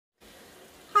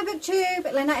Hi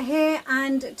BookTube, Lynette here,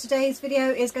 and today's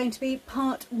video is going to be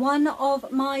part one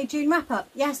of my June wrap-up.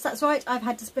 Yes, that's right, I've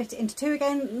had to split it into two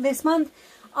again this month.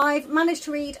 I've managed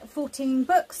to read 14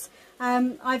 books.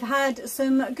 I've had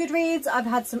some good reads, I've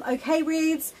had some okay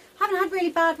reads, haven't had really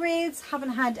bad reads,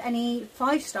 haven't had any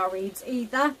 5-star reads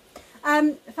either.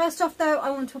 First off though,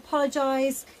 I want to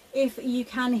apologise if you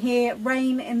can hear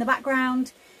rain in the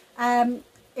background.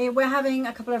 We're having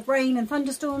a couple of rain and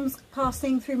thunderstorms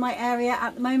passing through my area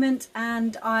at the moment,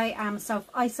 and I am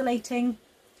self-isolating,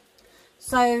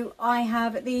 so I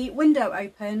have the window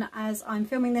open as I'm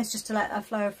filming this just to let a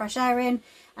flow of fresh air in,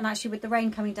 and actually with the rain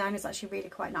coming down it's actually really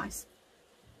quite nice.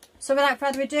 So without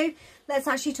further ado, let's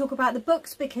actually talk about the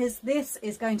books, because this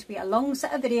is going to be a long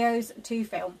set of videos to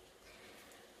film.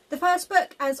 The first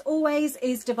book, as always,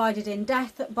 is Divided in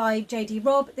Death by J.D.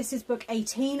 Robb. This is book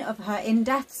 18 of her In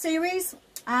Death series.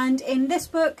 And in this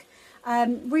book,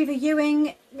 Reva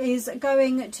Ewing is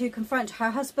going to confront her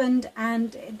husband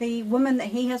and the woman that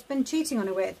he has been cheating on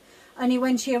her with. Only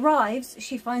when she arrives,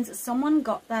 she finds that someone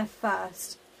got there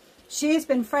first. She has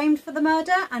been framed for the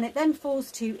murder, and it then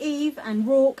falls to Eve and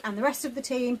Rourke and the rest of the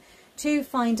team to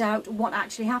find out what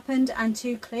actually happened and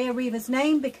to clear Reva's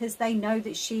name, because they know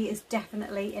that she is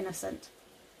definitely innocent.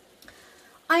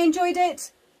 I enjoyed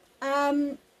it.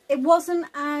 It wasn't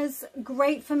as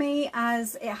great for me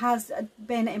as it has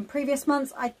been in previous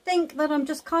months. I think that I'm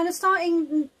just kind of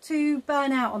starting to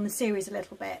burn out on the series a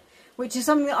little bit, which is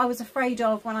something that I was afraid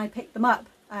of when I picked them up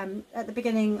at the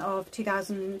beginning of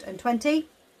 2020.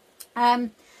 So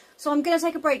I'm going to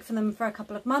take a break from them for a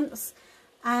couple of months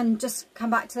and just come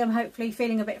back to them hopefully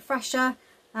feeling a bit fresher.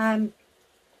 I'm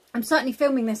certainly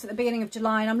filming this at the beginning of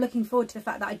July, and I'm looking forward to the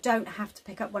fact that I don't have to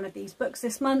pick up one of these books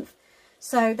this month.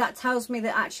 So that tells me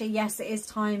that actually, yes, it is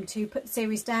time to put the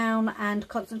series down and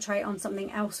concentrate on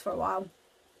something else for a while.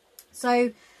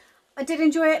 So I did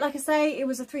enjoy it. Like I say, it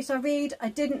was a 3-star read. I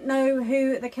didn't know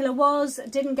who the killer was.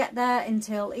 Didn't get there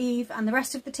until Eve and the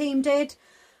rest of the team did.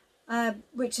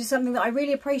 Which is something that I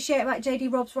really appreciate about J.D.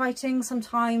 Robb's writing.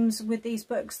 Sometimes with these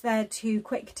books they're too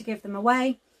quick to give them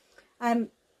away.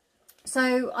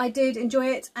 So I did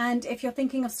enjoy it, and if you're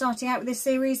thinking of starting out with this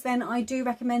series, then I do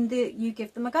recommend that you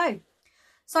give them a go.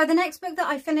 So the next book that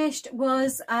I finished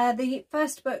was the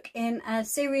first book in a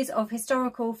series of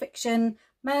historical fiction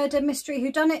murder mystery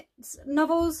whodunits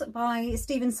novels by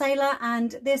Stephen Saylor,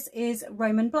 and this is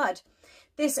Roman Blood.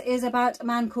 This is about a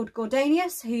man called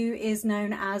Gordanius, who is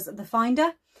known as the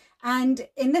Finder, and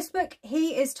in this book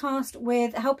he is tasked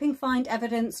with helping find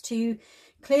evidence to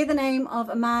clear the name of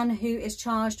a man who is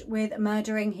charged with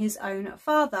murdering his own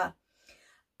father.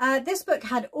 This book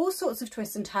had all sorts of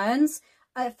twists and turns.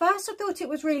 At first I thought it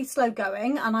was really slow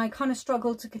going, and I kind of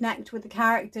struggled to connect with the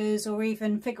characters or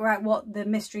even figure out what the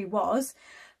mystery was.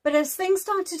 But as things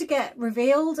started to get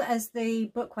revealed as the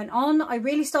book went on, I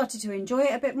really started to enjoy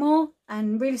it a bit more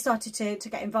and really started to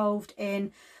get involved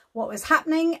in what was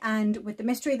happening and with the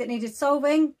mystery that needed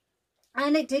solving.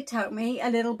 And it did take me a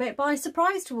little bit by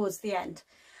surprise towards the end.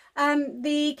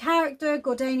 The character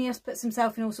Gordanius puts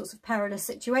himself in all sorts of perilous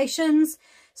situations,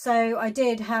 so I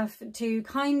did have to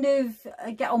kind of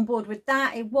get on board with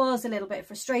that. It was a little bit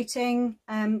frustrating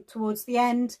towards the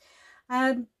end.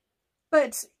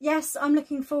 But yes, I'm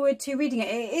looking forward to reading it.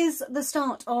 It is the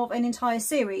start of an entire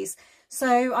series,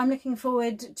 so I'm looking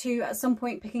forward to at some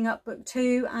point picking up book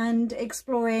 2 and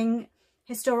exploring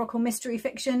historical mystery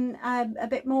fiction a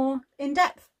bit more in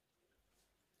depth.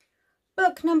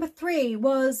 Book number 3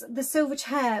 was The Silver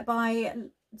Chair by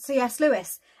C.S.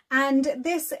 Lewis, and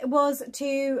this was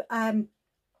to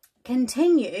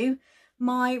continue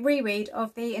my reread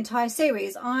of the entire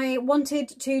series. I wanted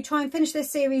to try and finish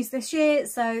this series this year,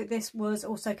 so this was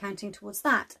also counting towards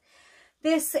that.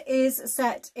 This is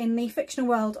set in the fictional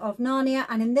world of Narnia,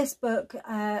 and in this book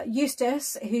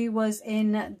Eustace, who was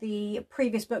in the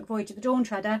previous book Voyage of the Dawn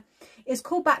Treader, is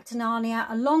called back to Narnia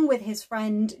along with his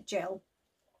friend Jill.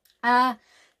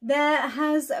 There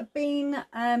has been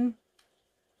a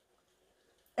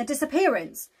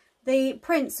disappearance. The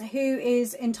prince who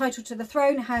is entitled to the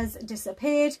throne has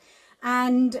disappeared,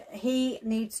 and he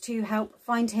needs to help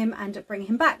find him and bring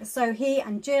him back. So he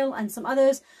and Jill and some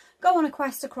others go on a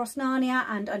quest across Narnia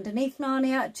and underneath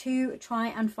Narnia to try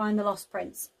and find the lost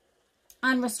prince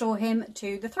and restore him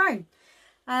to the throne.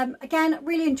 Again,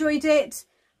 really enjoyed it.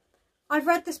 I've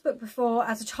read this book before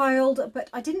as a child, but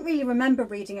I didn't really remember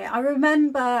reading it. I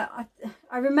remember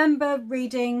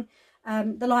reading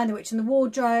The Lion, the Witch and the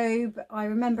Wardrobe. I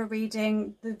remember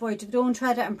reading The Voyage of the Dawn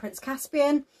Treader and Prince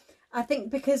Caspian. I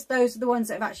think because those are the ones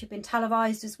that have actually been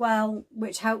televised as well,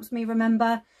 which helps me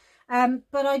remember.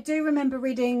 But I do remember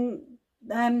reading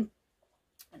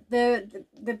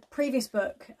the previous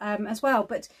book as well,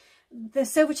 but the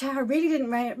Silver Chair I really didn't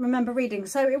remember reading,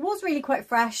 so it was really quite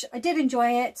fresh. I did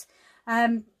enjoy it,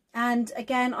 and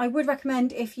again, I would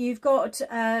recommend if you've got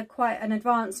quite an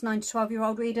advanced 9 to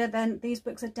 12-year-old reader, then these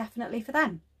books are definitely for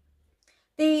them.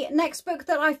 The next book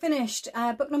that I finished,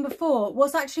 book number 4,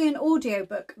 was actually an audio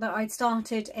book that I'd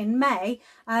started in May.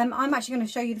 I'm actually going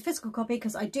to show you the physical copy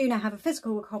because I do now have a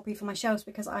physical copy for my shelves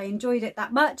because I enjoyed it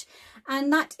that much.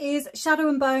 And that is Shadow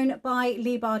and Bone by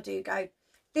Leigh Bardugo.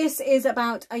 This is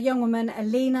about a young woman,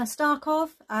 Alina Starkov,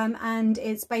 and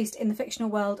it's based in the fictional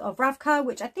world of Ravka,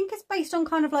 which I think is based on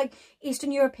kind of like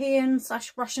Eastern European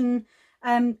 / Russian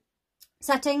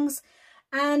settings.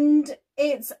 And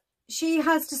she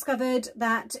has discovered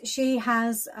that she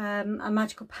has a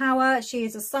magical power. She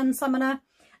is a sun summoner,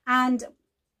 and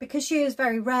because she is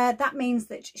very rare, that means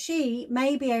that she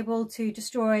may be able to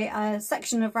destroy a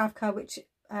section of Ravka which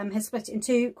has split in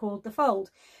two, called the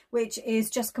Fold, which is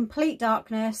just complete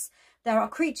darkness. There are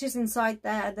creatures inside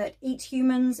there that eat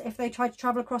humans if they try to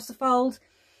travel across the Fold.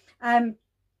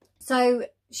 So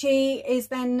she is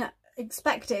then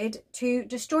expected to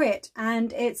destroy it,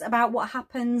 and it's about what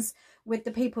happens with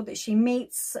the people that she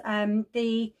meets.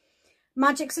 The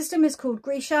magic system is called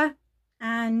Grisha,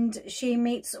 and she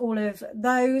meets all of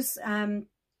those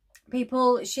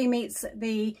people. She meets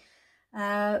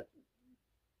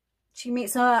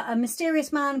a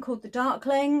mysterious man called the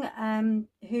Darkling,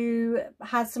 who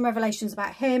has some revelations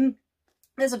about him.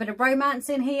 There's a bit of romance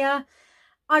in here.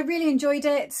 I really enjoyed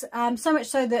it, so much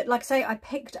so that, like I say, I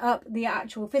picked up the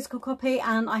actual physical copy,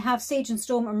 and I have Siege and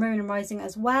Storm and Ruin and Rising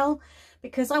as well,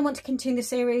 because I want to continue the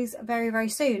series very, very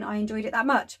soon. I enjoyed it that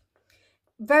much.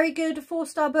 Very good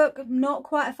 4-star book, not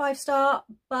quite a 5-star,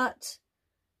 but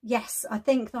yes, I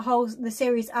think the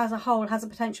series as a whole has a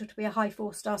potential to be a high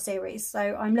 4-star series.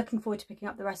 So I'm looking forward to picking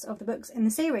up the rest of the books in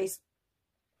the series.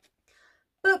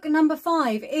 Book number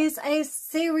 5 is a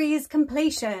series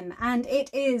completion, and it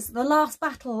is The Last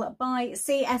Battle by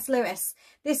C.S. Lewis.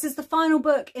 This is the final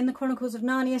book in the Chronicles of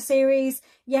Narnia series.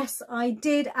 Yes, I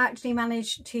did actually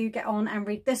manage to get on and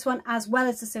read this one as well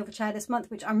as The Silver Chair this month,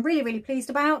 which I'm really, really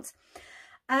pleased about.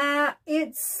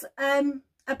 It's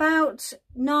about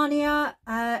Narnia.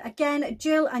 Again,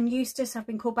 Jill and Eustace have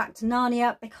been called back to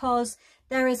Narnia because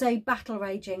there is a battle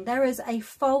raging. There is a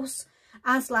false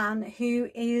Aslan who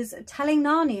is telling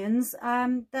Narnians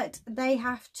that they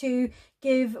have to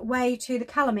give way to the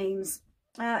Calamines,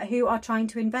 who are trying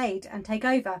to invade and take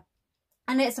over.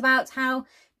 And it's about how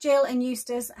Jill and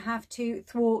Eustace have to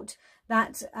thwart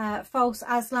that false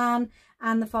Aslan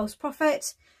and the false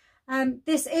prophet.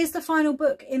 This is the final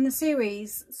book in the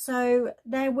series, so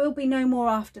there will be no more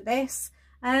after this.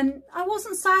 I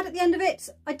wasn't sad at the end of it.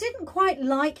 I didn't quite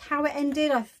like how it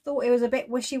ended. I thought it was a bit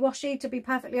wishy-washy, to be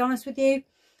perfectly honest with you.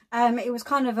 It was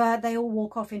kind of a they all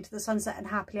walk off into the sunset and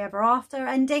happily ever after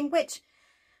ending, which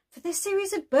for this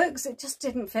series of books, it just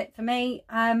didn't fit for me.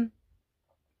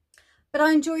 But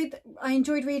I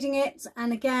enjoyed reading it.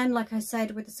 And again, like I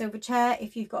said, with The Silver Chair,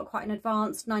 if you've got quite an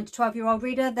advanced 9 to 12-year-old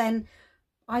reader, then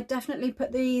I'd definitely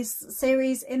put these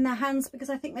series in their hands because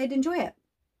I think they'd enjoy it.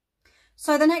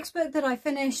 So the next book that I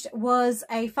finished was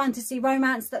a fantasy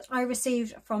romance that I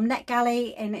received from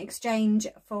NetGalley in exchange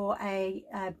for a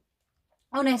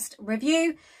honest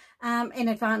review in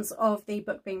advance of the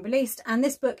book being released. And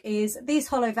this book is These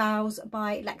Hollow Vows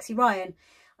by Lexi Ryan.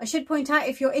 I should point out,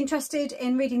 if you're interested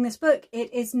in reading this book,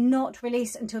 it is not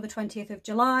released until the 20th of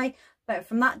July, but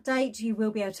from that date you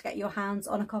will be able to get your hands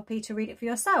on a copy to read it for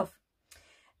yourself.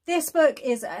 This book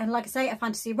is, like I say, a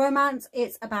fantasy romance.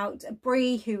 It's about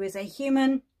Bree, who is a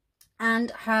human, and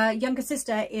her younger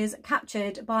sister is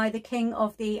captured by the king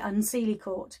of the Unseelie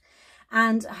Court.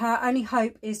 And her only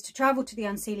hope is to travel to the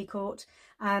Unseelie Court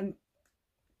and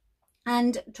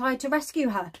try to rescue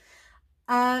her.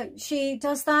 She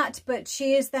does that, but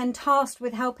she is then tasked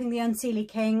with helping the Unseelie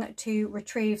King to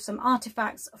retrieve some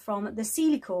artifacts from the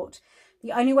Seelie Court.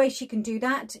 The only way she can do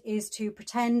that is to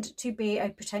pretend to be a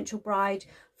potential bride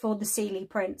for the Seelie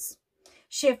Prince.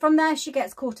 From there, she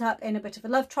gets caught up in a bit of a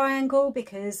love triangle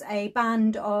because a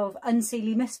band of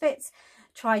Unseelie misfits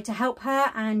try to help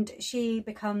her, and she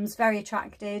becomes very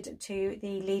attracted to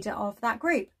the leader of that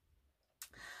group.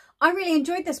 I really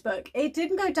enjoyed this book. It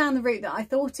didn't go down the route that I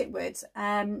thought it would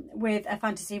with a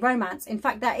fantasy romance. In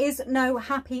fact, there is no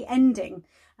happy ending.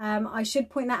 I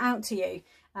should point that out to you.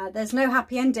 There's no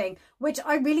happy ending, which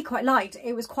I really quite liked.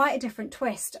 It was quite a different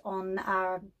twist on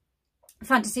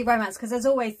fantasy romance, because there's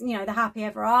always, you know, the happy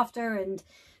ever after and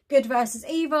good versus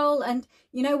evil. And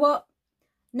you know what?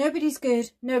 Nobody's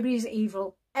good, nobody's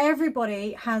evil.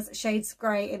 everybody has shades of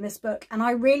grey in this book, and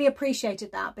I really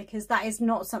appreciated that because that is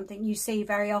not something you see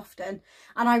very often,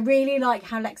 and I really like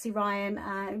how Lexi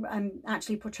Ryan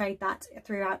actually portrayed that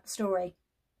throughout the story.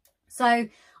 So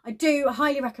I do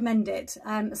highly recommend it.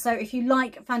 So if you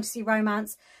like fantasy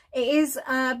romance, it is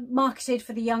marketed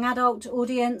for the young adult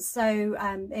audience, so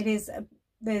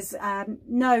there's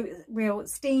no real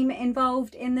steam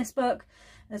involved in this book,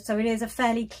 so it is a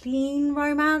fairly clean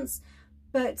romance.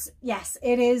 But yes,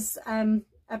 it is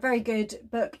a very good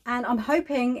book, and I'm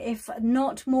hoping, if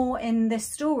not more in this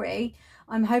story,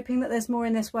 I'm hoping that there's more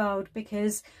in this world,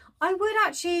 because I would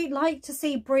actually like to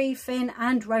see Bree, Finn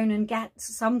and Ronan get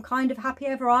some kind of happy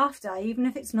ever after, even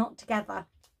if it's not together.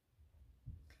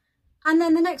 And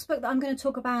then the next book that I'm going to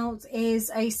talk about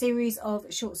is a series of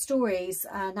short stories,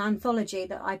 an anthology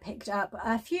that I picked up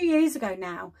a few years ago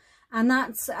now, and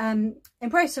that's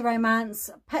Embrace a Romance,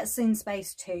 Pets in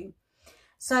Space 2.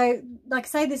 So, like I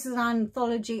say, this is an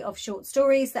anthology of short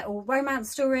stories. They're all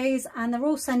romance stories, and they're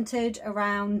all centred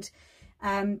around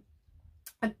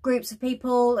groups of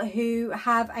people who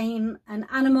have an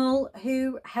animal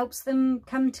who helps them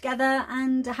come together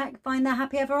and find their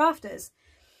happy ever afters.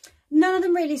 None of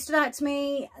them really stood out to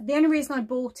me. The only reason I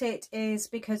bought it is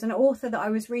because an author that I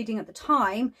was reading at the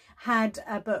time had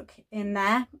a book in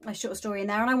there, a short story in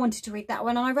there, and I wanted to read that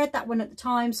one, and I read that one at the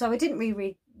time, so I didn't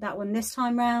reread that one this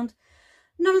time round.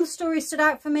 None of the stories stood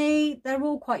out for me. They're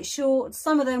all quite short.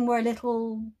 Some of them were a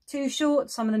little too short.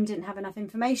 Some of them didn't have enough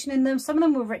information in them. Some of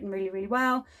them were written really, really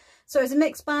well. So it's a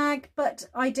mixed bag, but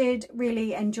I did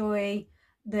really enjoy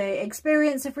the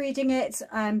experience of reading it.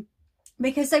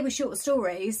 Because they were short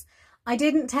stories, I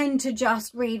didn't tend to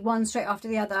just read one straight after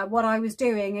the other. What I was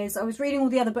doing is I was reading all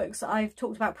the other books that I've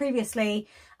talked about previously,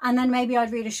 and then maybe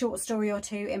I'd read a short story or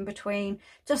two in between,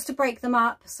 just to break them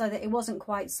up so that it wasn't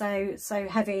quite so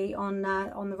heavy on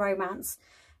the romance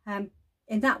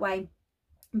in that way.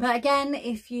 But again,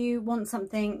 if you want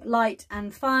something light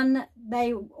and fun,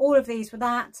 all of these were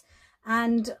that,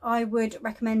 and I would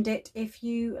recommend it if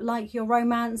you like your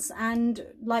romance and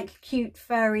like cute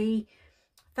furry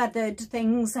feathered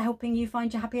things helping you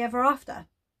find your happy ever after.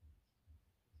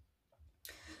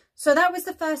 So that was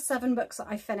the first 7 books that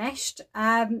I finished.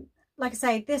 Like I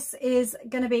say, this is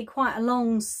going to be quite a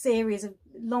long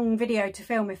video to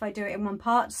film if I do it in one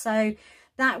part. So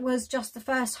that was just the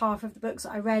first half of the books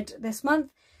that I read this month.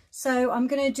 So I'm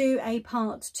going to do a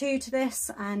part 2 to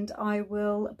this, and I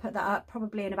will put that up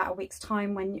probably in about a week's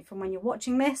time from when you're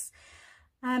watching this.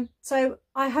 So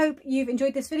I hope you've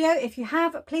enjoyed this video. If you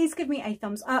have, please give me a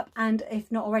thumbs up, and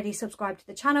if not already, subscribe to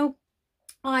the channel.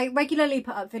 I regularly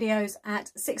put up videos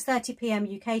at 6:30 p.m.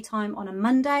 UK time on a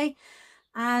Monday,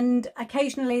 and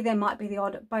occasionally there might be the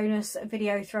odd bonus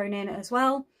video thrown in as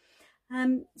well.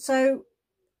 So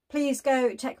please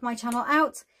go check my channel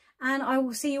out, and I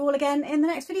will see you all again in the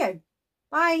next video.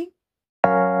 Bye!